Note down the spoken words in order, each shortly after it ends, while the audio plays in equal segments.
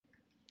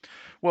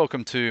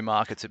Welcome to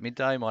Markets at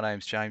Midday. My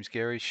name's James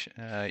Gerrish.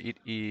 It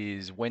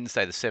is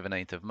Wednesday, the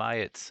 17th of May.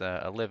 It's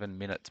 11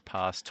 minutes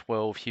past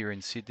 12 here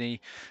in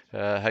Sydney.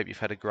 Hope you've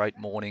had a great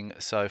morning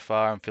so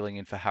far. I'm filling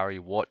in for Harry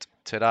Watt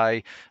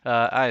today.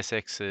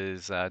 ASX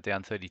is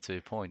down 32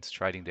 points,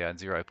 trading down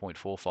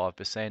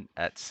 0.45%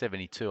 at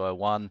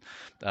 72.01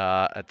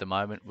 at the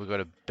moment. We've got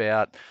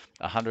about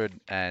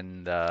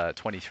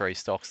 123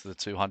 stocks of the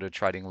 200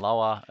 trading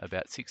lower,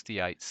 about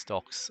 68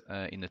 stocks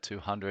in the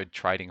 200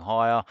 trading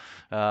higher.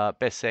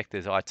 Best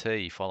sectors,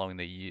 IT, following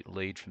the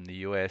lead from the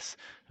US.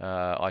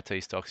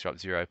 IT stocks are up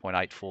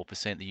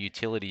 0.84%. The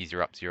utilities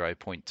are up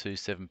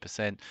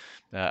 0.27%.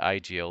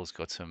 AGL's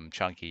got some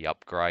chunky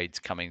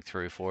upgrades coming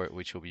through for it,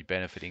 which will be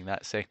benefiting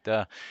that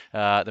sector.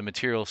 The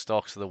material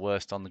stocks are the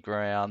worst on the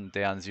ground,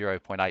 down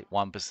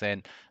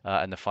 0.81%,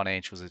 and the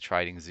financials are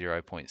trading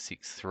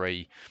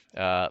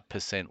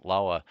 0.63%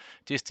 lower,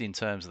 just in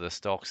terms of the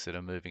stocks that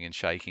are moving and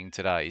shaking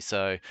today.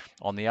 So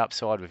on the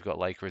upside, we've got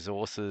Lake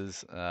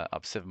Resources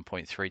up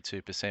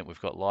 7.32%.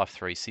 We've got Life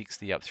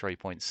 360 up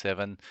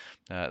 3.7%.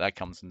 That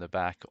comes in the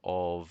back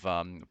of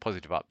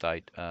positive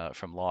update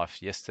from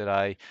Life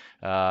yesterday,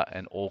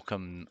 and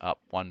Allcom up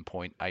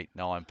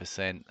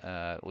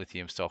 1.89%.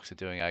 Lithium stocks are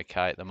doing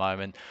okay at the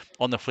moment.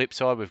 On the flip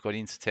side, we've got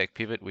Incitec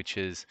Pivot, which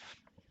is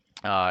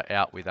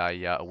out with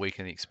a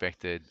weaker than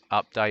expected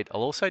update.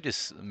 I'll also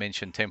just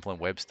mention Temple &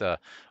 Webster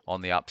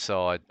on the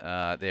upside.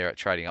 They're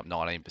trading up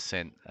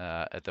 19%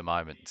 at the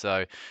moment.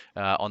 So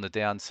on the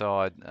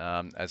downside,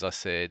 as I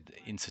said,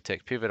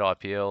 Incitec Pivot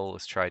IPL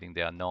is trading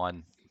down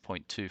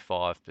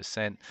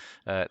 9.25%.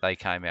 They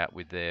came out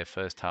with their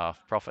first half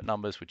profit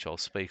numbers, which I'll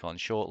speak on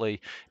shortly.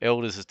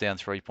 Elders is down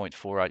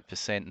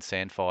 3.48% and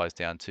Sandfire is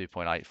down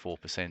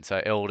 2.84%.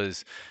 So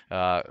Elders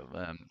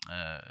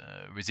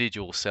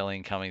residual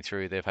selling coming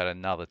through. They've had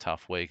another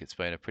tough week. It's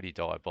been a pretty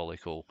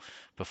diabolical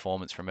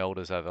performance from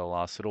Elders over the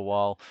last little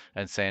while,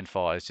 and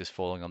Sandfire is just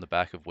falling on the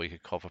back of weaker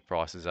copper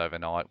prices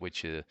overnight,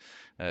 which are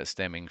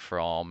stemming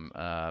from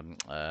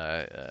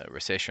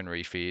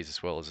recessionary fears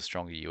as well as a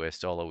stronger US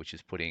dollar, which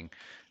is putting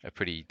a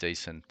pretty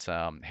decent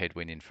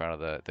headwind in front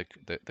of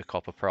the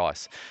copper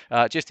price.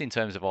 Just in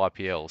terms of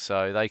IPL,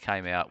 so they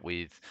came out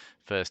with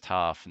first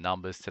half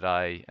numbers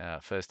today.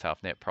 First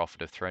half net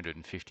profit of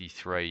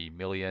 353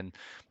 million.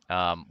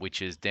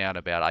 Which is down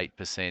about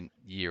 8%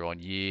 year on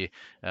year.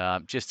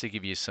 Just to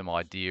give you some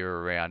idea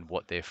around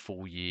what their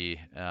full year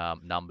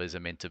numbers are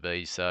meant to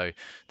be. So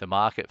the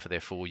market for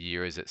their full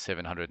year is at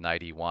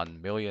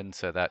 781 million.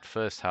 So that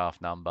first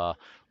half number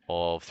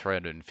of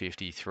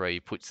 353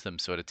 puts them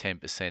sort of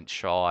 10%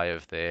 shy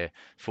of their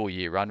full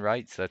year run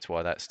rate. So that's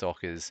why that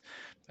stock is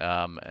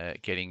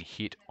getting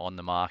hit on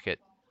the market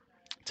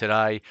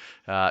today.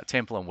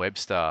 Temple &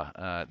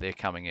 Webster, they're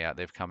coming out.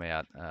 They've come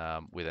out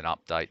with an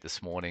update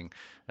this morning,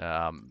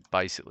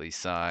 basically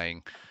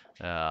saying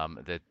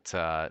that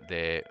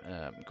their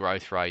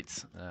growth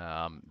rates,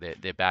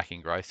 they're back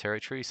in growth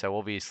territory. So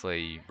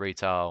obviously,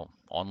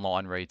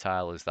 online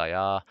retail as they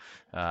are,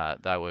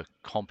 they were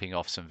comping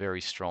off some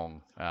very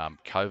strong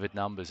COVID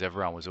numbers.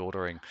 Everyone was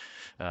ordering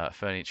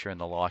furniture and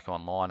the like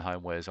online,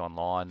 homewares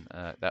online.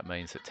 That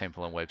means that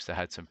Temple & Webster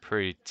had some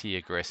pretty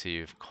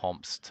aggressive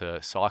comps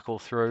to cycle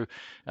through.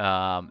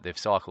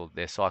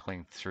 They're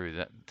cycling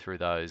through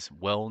those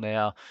well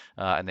now,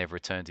 and they've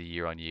returned to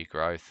year-on-year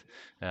growth,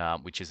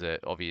 which is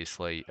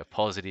obviously a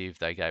positive.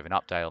 They gave an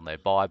update on their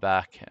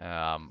buyback,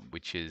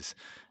 which is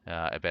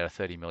about a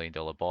 $30 million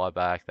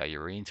buyback. They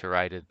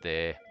reiterated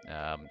their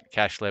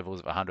cash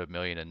levels of 100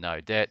 million and no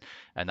debt,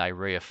 and they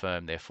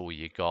reaffirmed their full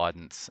year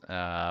guidance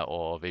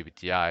of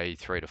EBITDA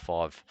 3 to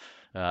 5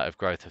 of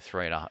growth of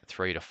 3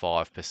 to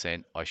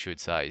 5%, I should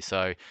say.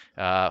 So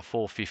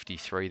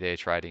 453 they're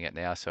trading at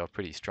now, so a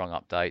pretty strong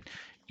update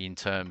in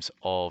terms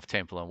of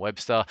Temple &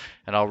 Webster.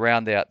 And I'll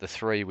round out the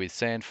three with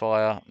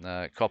Sandfire.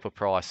 Copper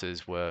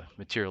prices were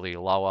materially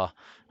lower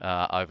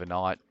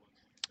overnight.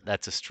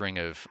 That's a string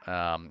of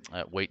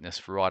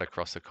weakness right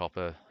across the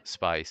copper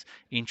space.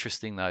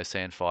 Interesting though,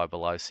 Sandfire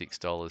below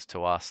 $6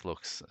 to us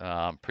looks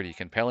pretty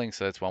compelling.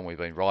 So that's one we've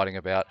been writing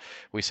about.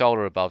 We sold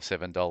it above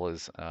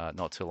 $7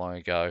 not too long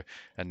ago,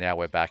 and now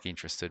we're back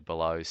interested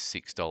below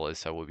 $6.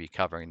 So we'll be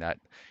covering that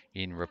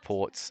in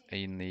reports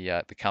in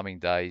the coming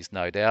days,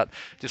 no doubt.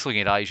 Just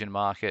looking at Asian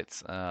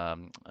markets,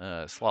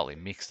 slightly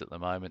mixed at the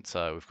moment.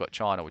 So we've got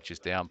China, which is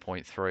down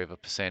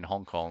 0.3%.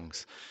 Hong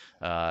Kong's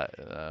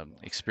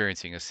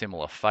experiencing a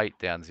similar fate,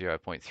 down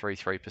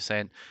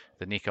 0.33%.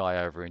 The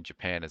Nikkei over in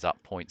Japan is up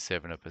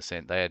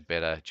 0.7%. They had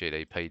better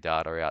GDP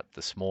data out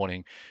this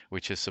morning,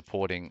 which is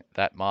supporting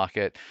that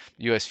market.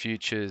 US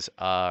futures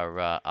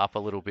are up a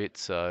little bit,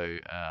 so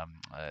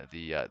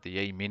the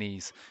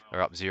E-minis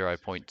are up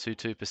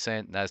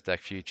 0.22%. Nasdaq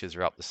futures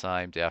are up the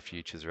same. Dow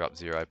futures are up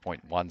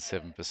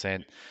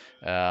 0.17%.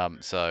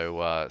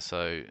 So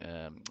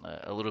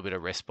a little bit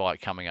of respite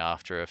coming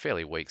after a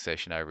fairly weak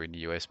session over in the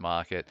US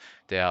market.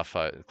 Dow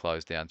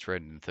closed down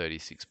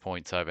 336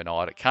 points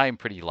overnight. It came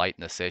pretty late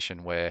in the session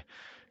where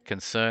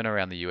concern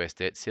around the US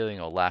debt ceiling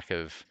or lack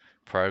of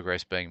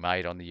progress being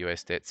made on the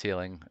US debt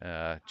ceiling.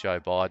 Joe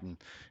Biden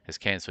has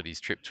cancelled his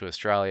trip to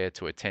Australia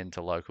to attend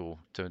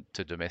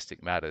to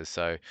domestic matters.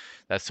 So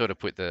that's sort of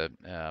put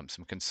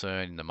some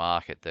concern in the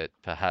market that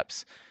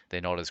perhaps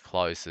they're not as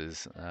close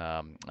as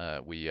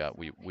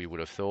we would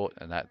have thought,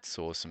 and that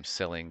saw some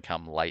selling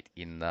come late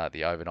in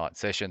the overnight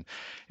session.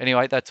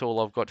 Anyway, that's all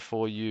I've got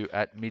for you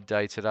at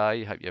midday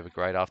today. Hope you have a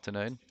great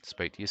afternoon.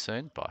 Speak to you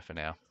soon. Bye for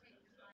now.